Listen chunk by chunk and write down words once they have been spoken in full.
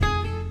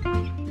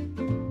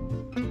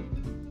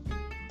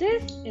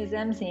is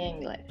MC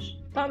English,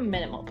 the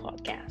Minimal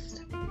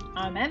Podcast.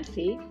 I'm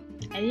MC,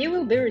 and you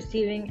will be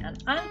receiving an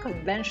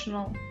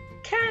unconventional,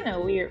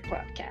 kinda weird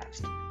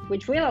podcast,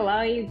 which will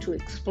allow you to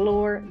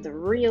explore the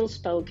real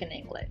spoken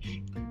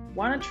English.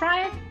 Wanna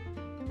try it?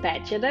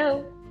 Bet you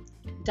do!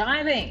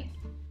 Dive in!